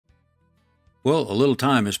Well, a little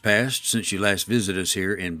time has passed since you last visited us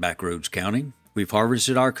here in Backroads County. We've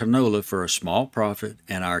harvested our canola for a small profit,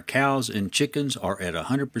 and our cows and chickens are at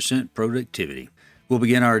 100% productivity. We'll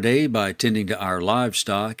begin our day by tending to our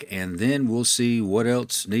livestock, and then we'll see what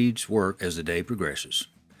else needs work as the day progresses.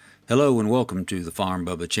 Hello and welcome to the Farm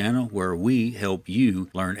Bubba channel, where we help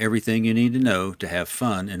you learn everything you need to know to have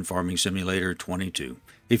fun in Farming Simulator 22.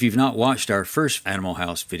 If you've not watched our first Animal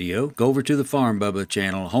House video, go over to the Farm Bubba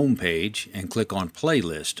channel homepage and click on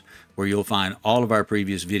Playlist, where you'll find all of our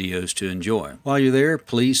previous videos to enjoy. While you're there,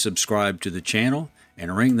 please subscribe to the channel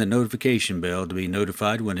and ring the notification bell to be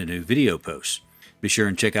notified when a new video posts. Be sure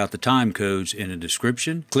and check out the time codes in the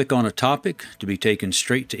description. Click on a topic to be taken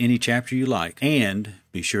straight to any chapter you like. And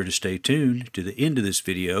be sure to stay tuned to the end of this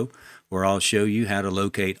video, where I'll show you how to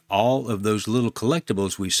locate all of those little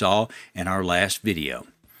collectibles we saw in our last video.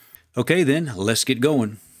 Okay then, let's get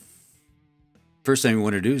going. First thing we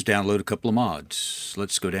want to do is download a couple of mods.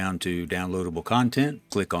 Let's go down to downloadable content,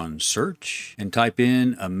 click on search, and type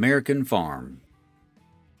in American Farm.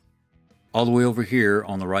 All the way over here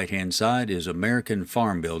on the right hand side is American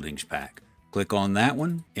Farm Buildings Pack. Click on that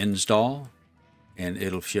one, install, and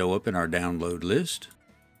it'll show up in our download list.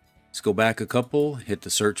 Let's go back a couple, hit the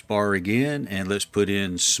search bar again, and let's put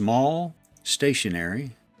in small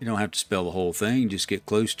stationary. You don't have to spell the whole thing, just get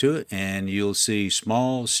close to it, and you'll see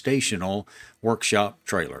small stational workshop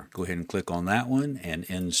trailer. Go ahead and click on that one and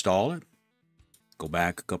install it. Go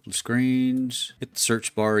back a couple of screens, hit the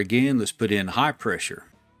search bar again, let's put in high pressure.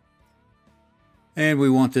 And we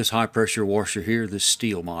want this high pressure washer here, this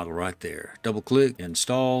steel model right there. Double click,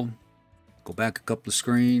 install, go back a couple of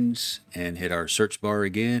screens and hit our search bar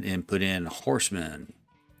again and put in Horseman.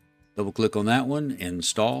 Double click on that one,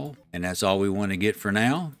 install, and that's all we want to get for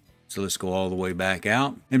now. So let's go all the way back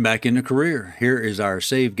out and back into career. Here is our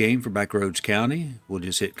save game for Backroads County. We'll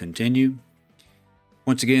just hit continue.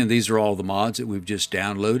 Once again, these are all the mods that we've just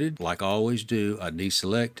downloaded. Like I always do, I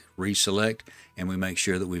deselect, reselect, and we make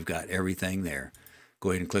sure that we've got everything there. Go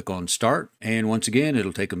ahead and click on start, and once again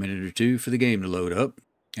it'll take a minute or two for the game to load up.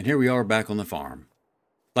 And here we are back on the farm.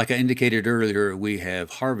 Like I indicated earlier, we have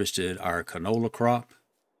harvested our canola crop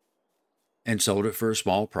and sold it for a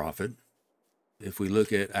small profit. If we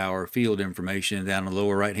look at our field information down on the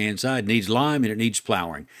lower right hand side, it needs lime and it needs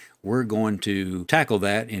plowing. We're going to tackle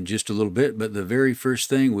that in just a little bit, but the very first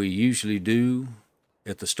thing we usually do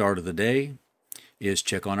at the start of the day is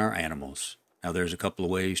check on our animals. Now there's a couple of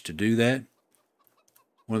ways to do that.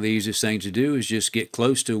 One of the easiest things to do is just get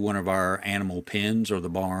close to one of our animal pens or the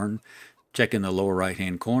barn. Check in the lower right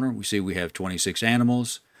hand corner. We see we have 26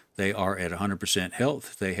 animals. They are at 100%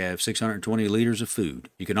 health. They have 620 liters of food.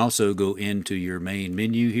 You can also go into your main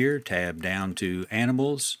menu here, tab down to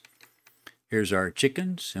animals. Here's our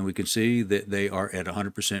chickens, and we can see that they are at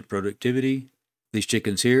 100% productivity. These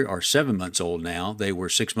chickens here are 7 months old now. They were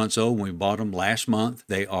 6 months old when we bought them last month.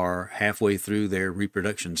 They are halfway through their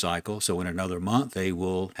reproduction cycle, so in another month they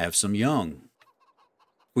will have some young.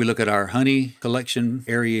 We look at our honey collection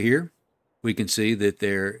area here. We can see that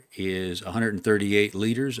there is 138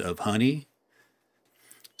 liters of honey.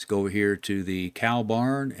 Let's go over here to the cow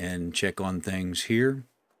barn and check on things here.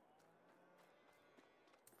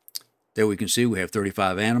 There we can see we have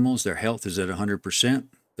 35 animals. Their health is at 100%.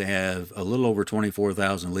 They have a little over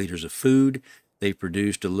 24,000 liters of food. They've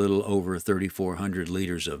produced a little over 3,400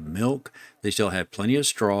 liters of milk. They still have plenty of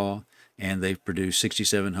straw, and they've produced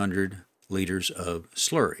 6,700 liters of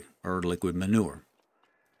slurry, or liquid manure.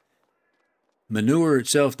 Manure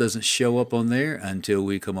itself doesn't show up on there until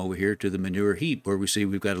we come over here to the manure heap, where we see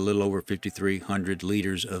we've got a little over 5,300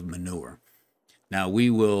 liters of manure. Now we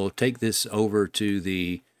will take this over to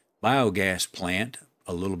the biogas plant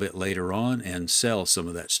a little bit later on and sell some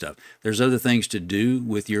of that stuff. There's other things to do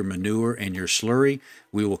with your manure and your slurry.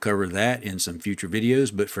 We will cover that in some future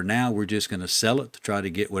videos, but for now we're just going to sell it to try to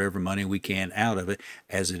get whatever money we can out of it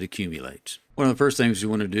as it accumulates. One of the first things we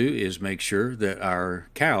want to do is make sure that our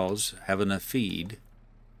cows have enough feed.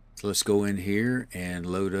 So let's go in here and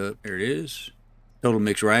load up. There it is. Total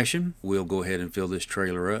mixed ration. We'll go ahead and fill this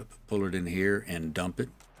trailer up, pull it in here and dump it.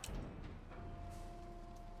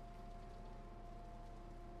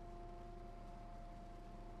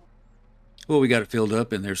 Well, we got it filled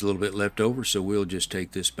up and there's a little bit left over, so we'll just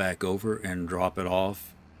take this back over and drop it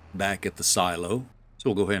off back at the silo. So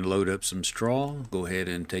we'll go ahead and load up some straw, go ahead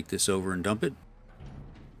and take this over and dump it.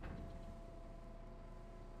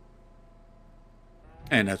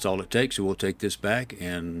 And that's all it takes, so we'll take this back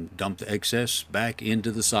and dump the excess back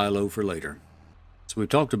into the silo for later. So we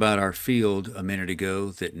talked about our field a minute ago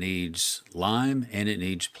that needs lime and it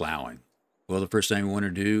needs plowing. Well, the first thing we want to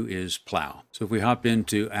do is plow. So if we hop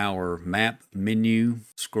into our map menu,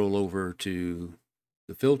 scroll over to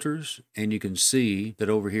the filters, and you can see that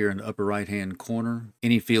over here in the upper right-hand corner,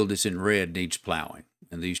 any field that's in red needs plowing.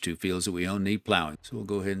 And these two fields that we own need plowing. So we'll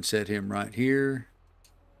go ahead and set him right here,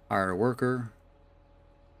 hire a worker,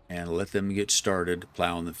 and let them get started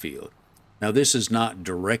plowing the field. Now, this is not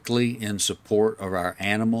directly in support of our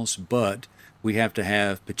animals, but we have to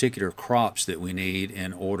have particular crops that we need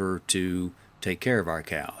in order to take care of our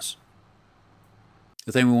cows.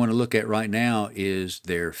 The thing we want to look at right now is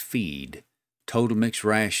their feed. Total mixed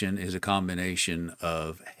ration is a combination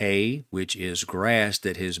of hay, which is grass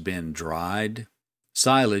that has been dried,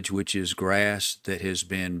 silage, which is grass that has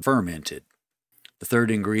been fermented. The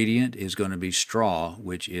third ingredient is going to be straw,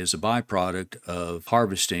 which is a byproduct of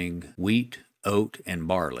harvesting wheat, oat, and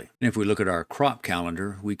barley. And if we look at our crop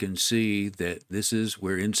calendar, we can see that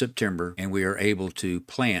we're in September, and we are able to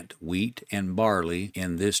plant wheat and barley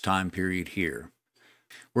in this time period here.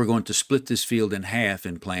 We're going to split this field in half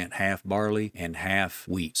and plant half barley and half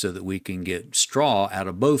wheat so that we can get straw out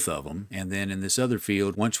of both of them. And then in this other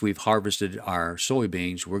field, once we've harvested our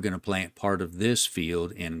soybeans, we're going to plant part of this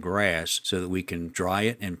field in grass so that we can dry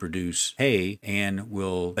it and produce hay, and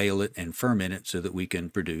we'll bale it and ferment it so that we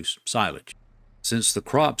can produce silage. Since the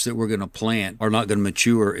crops that we're going to plant are not going to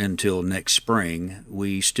mature until next spring,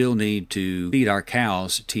 we still need to feed our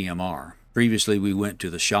cows TMR. Previously, we went to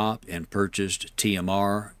the shop and purchased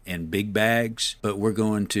TMR in big bags, but we're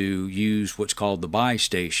going to use what's called the buy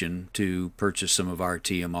station to purchase some of our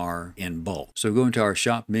TMR in bulk. So go into our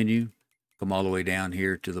shop menu, come all the way down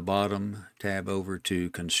here to the bottom, tab over to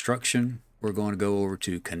construction. We're going to go over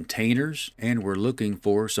to containers, and we're looking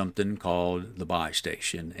for something called the buy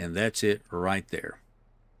station, and that's it right there.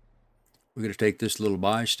 We're going to take this little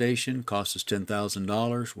buy station, cost us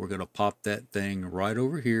 $10,000. We're going to pop that thing right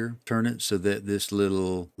over here, turn it so that this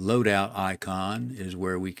little loadout icon is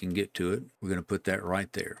where we can get to it. We're going to put that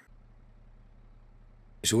right there.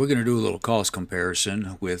 So we're going to do a little cost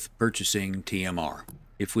comparison with purchasing TMR.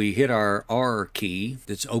 If we hit our R key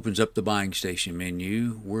that opens up the buying station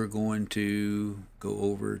menu, we're going to go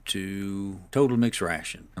over to total mixed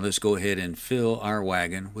ration. And let's go ahead and fill our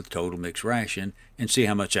wagon with total mixed ration and see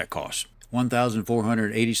how much that costs.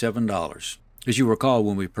 $1,487. As you recall,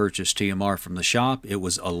 when we purchased TMR from the shop, it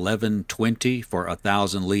was $11.20 for a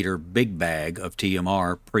 1,000-liter big bag of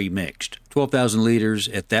TMR pre-mixed. 12,000 liters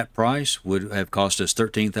at that price would have cost us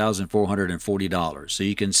 $13,440. So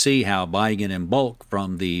you can see how buying it in bulk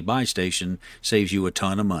from the buy station saves you a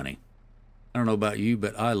ton of money. I don't know about you,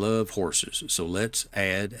 but I love horses. So let's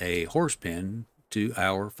add a horse pen to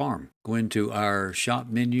our farm. Go into our shop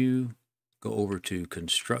menu, go over to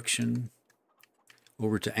construction,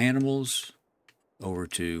 over to animals, over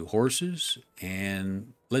to horses,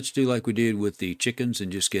 and let's do like we did with the chickens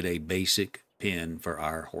and just get a basic pen for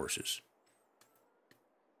our horses.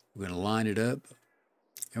 We're going to line it up,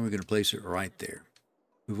 and we're going to place it right there.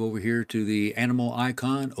 Move over here to the animal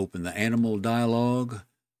icon, open the animal dialog.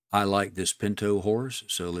 I like this pinto horse,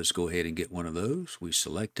 so let's go ahead and get one of those. We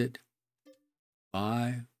select it,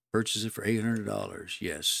 buy, purchase it for $800,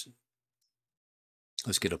 yes.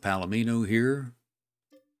 Let's get a Palomino here.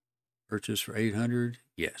 Purchase for $800,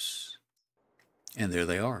 yes. And there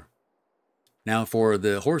they are. Now for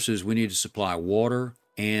the horses, we need to supply water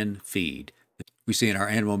and feed. We see in our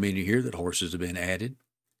animal menu here that horses have been added,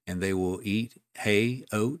 and they will eat hay,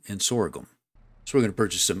 oat, and sorghum. So we're going to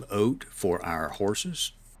purchase some oat for our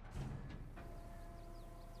horses.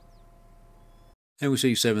 And we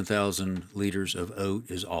see 7,000 liters of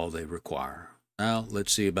oat is all they require. Now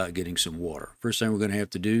let's see about getting some water. First thing we're going to have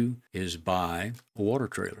to do is buy a water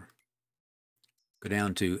trailer. Go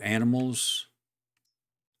down to animals.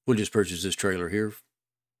 We'll just purchase this trailer here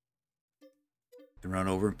and run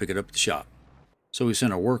over and pick it up at the shop. So we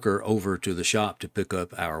sent a worker over to the shop to pick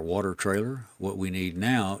up our water trailer. What we need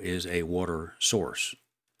now is a water source.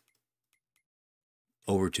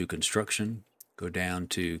 Over to construction, go down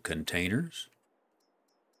to containers,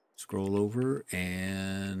 scroll over,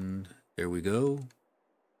 and there we go.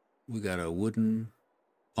 We got a wooden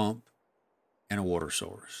pump and a water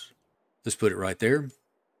source. Let's put it right there.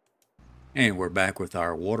 And we're back with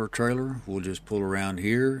our water trailer. We'll just pull around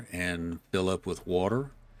here and fill up with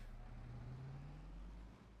water.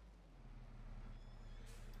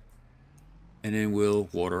 And then we'll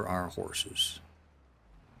water our horses.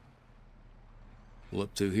 Pull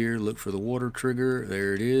up to here, look for the water trigger.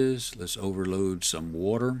 There it is. Let's overload some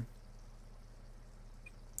water.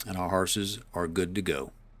 And our horses are good to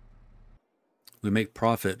go. We make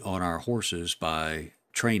profit on our horses by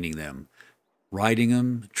training them. Riding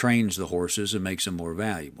them trains the horses and makes them more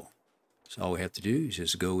valuable. So all we have to do is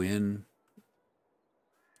just go in,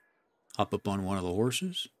 hop up on one of the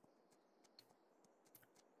horses.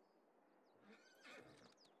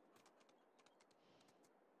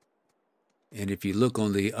 And if you look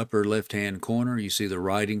on the upper left-hand corner, you see the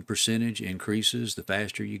riding percentage increases the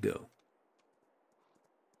faster you go.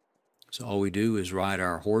 So all we do is ride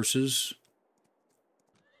our horses.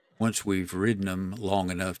 Once we've ridden them long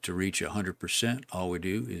enough to reach 100%, all we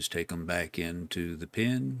do is take them back into the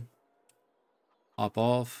pen, hop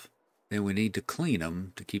off. Then we need to clean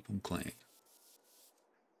them to keep them clean.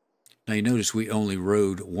 Now you notice we only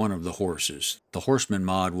rode one of the horses. The Horseman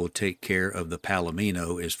mod will take care of the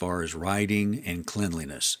Palomino as far as riding and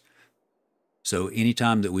cleanliness. So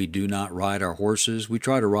anytime that we do not ride our horses, we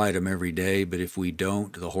try to ride them every day, but if we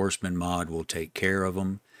don't, the Horseman mod will take care of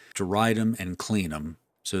them to ride them and clean them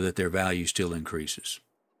so that their value still increases.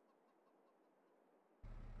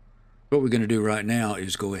 What we're going to do right now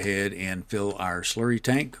is go ahead and fill our slurry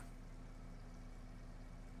tank.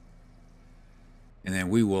 And then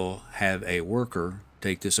we will have a worker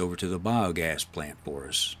take this over to the biogas plant for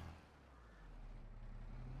us.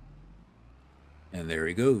 And there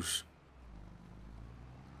he goes.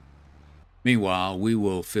 Meanwhile, we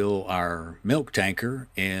will fill our milk tanker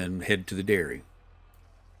and head to the dairy.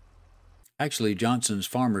 Actually, Johnson's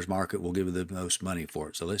Farmers Market will give the most money for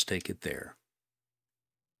it, so let's take it there.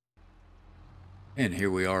 And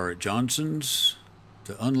here we are at Johnson's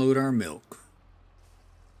to unload our milk.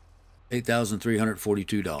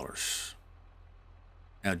 $8,342.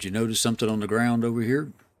 Now, did you notice something on the ground over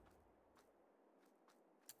here?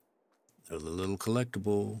 There's a little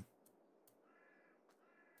collectible.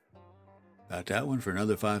 Got that one for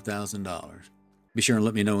another $5,000. Be sure and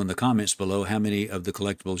let me know in the comments below how many of the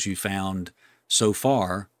collectibles you found so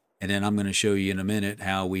far, and then I'm going to show you in a minute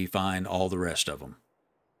how we find all the rest of them.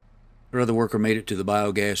 Our other worker made it to the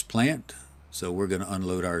biogas plant, so we're going to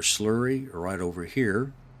unload our slurry right over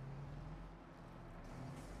here.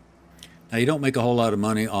 Now, you don't make a whole lot of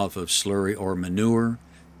money off of slurry or manure,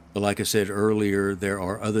 but like I said earlier, there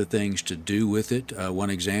are other things to do with it. One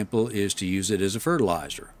example is to use it as a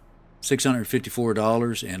fertilizer.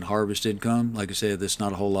 $654 in harvest income. Like I said, that's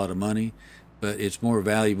not a whole lot of money, but it's more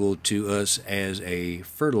valuable to us as a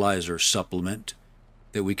fertilizer supplement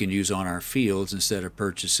that we can use on our fields instead of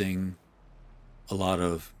purchasing a lot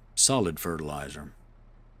of solid fertilizer.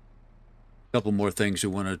 A couple more things we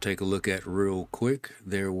want to take a look at real quick.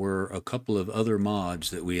 There were a couple of other mods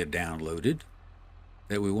that we had downloaded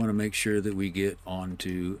that we want to make sure that we get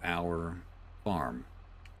onto our farm.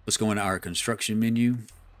 Let's go into our construction menu.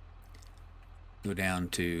 Go down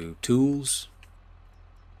to Tools.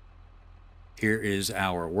 Here is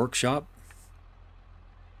our workshop.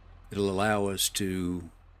 It'll allow us to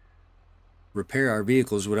repair our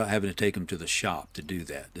vehicles without having to take them to the shop to do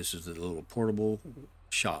that. This is the little portable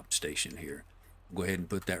shop station here. Go ahead and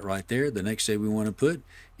put that right there. The next thing we want to put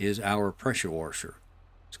is our pressure washer.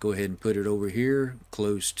 Let's go ahead and put it over here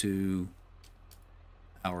close to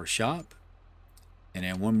our shop. And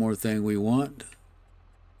then one more thing we want,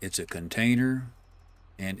 it's a container,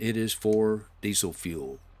 and it is for diesel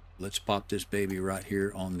fuel. Let's pop this baby right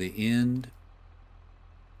here on the end.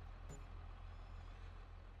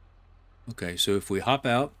 Okay, so if we hop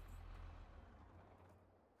out,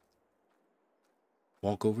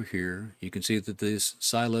 walk over here, you can see that this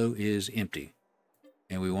silo is empty.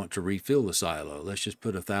 And we want to refill the silo. Let's just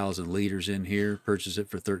put 1,000 liters in here, purchase it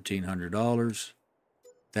for $1,300.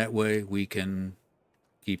 That way we can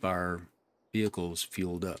keep our vehicles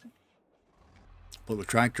fueled up. Pull the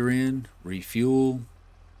tractor in, refuel,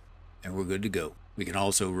 and we're good to go. We can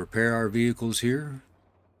also repair our vehicles here,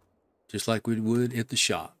 just like we would at the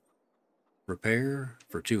shop. Repair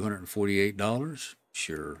for $248,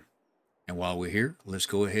 sure. And while we're here, let's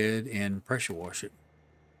go ahead and pressure wash it.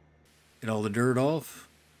 Get all the dirt off.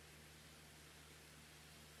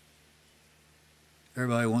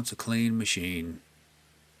 Everybody wants a clean machine.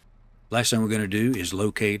 Last thing we're going to do is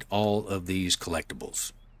locate all of these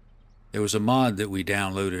collectibles. There was a mod that we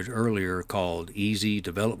downloaded earlier called Easy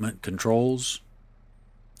Development Controls.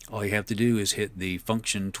 All you have to do is hit the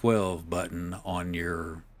Function 12 button on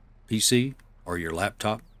your PC or your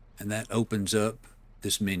laptop, and that opens up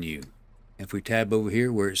this menu. If we tab over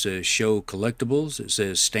here where it says Show Collectibles, it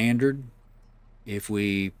says Standard. If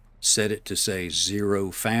we set it to say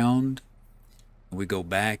 0 Found, we go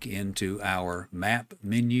back into our map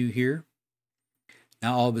menu here.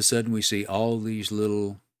 Now all of a sudden we see all these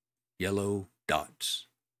little yellow dots.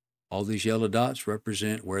 All these yellow dots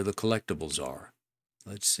represent where the collectibles are.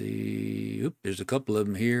 Let's see. Oop, there's a couple of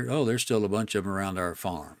them here. Oh, there's still a bunch of them around our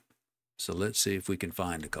farm. So let's see if we can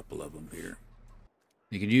find a couple of them here.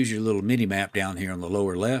 You can use your little mini map down here on the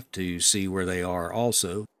lower left to see where they are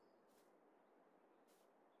also.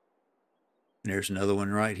 And there's another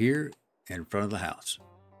one right here in front of the house.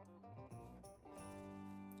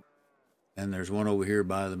 And there's one over here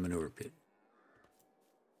by the manure pit.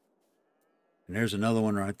 And there's another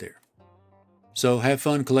one right there. So have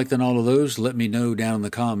fun collecting all of those. Let me know down in the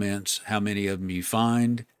comments how many of them you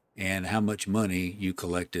find and how much money you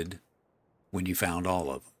collected when you found all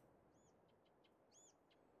of them.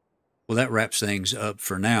 Well, that wraps things up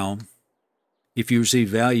for now. If you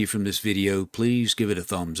received value from this video, please give it a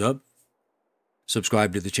thumbs up.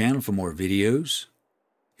 Subscribe to the channel for more videos.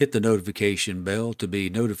 Hit the notification bell to be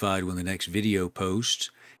notified when the next video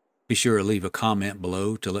posts. Be sure to leave a comment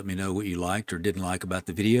below to let me know what you liked or didn't like about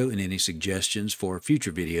the video and any suggestions for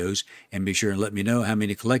future videos. And be sure and let me know how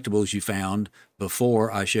many collectibles you found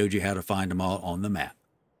before I showed you how to find them all on the map.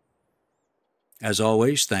 As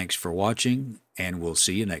always, thanks for watching, and we'll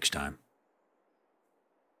see you next time.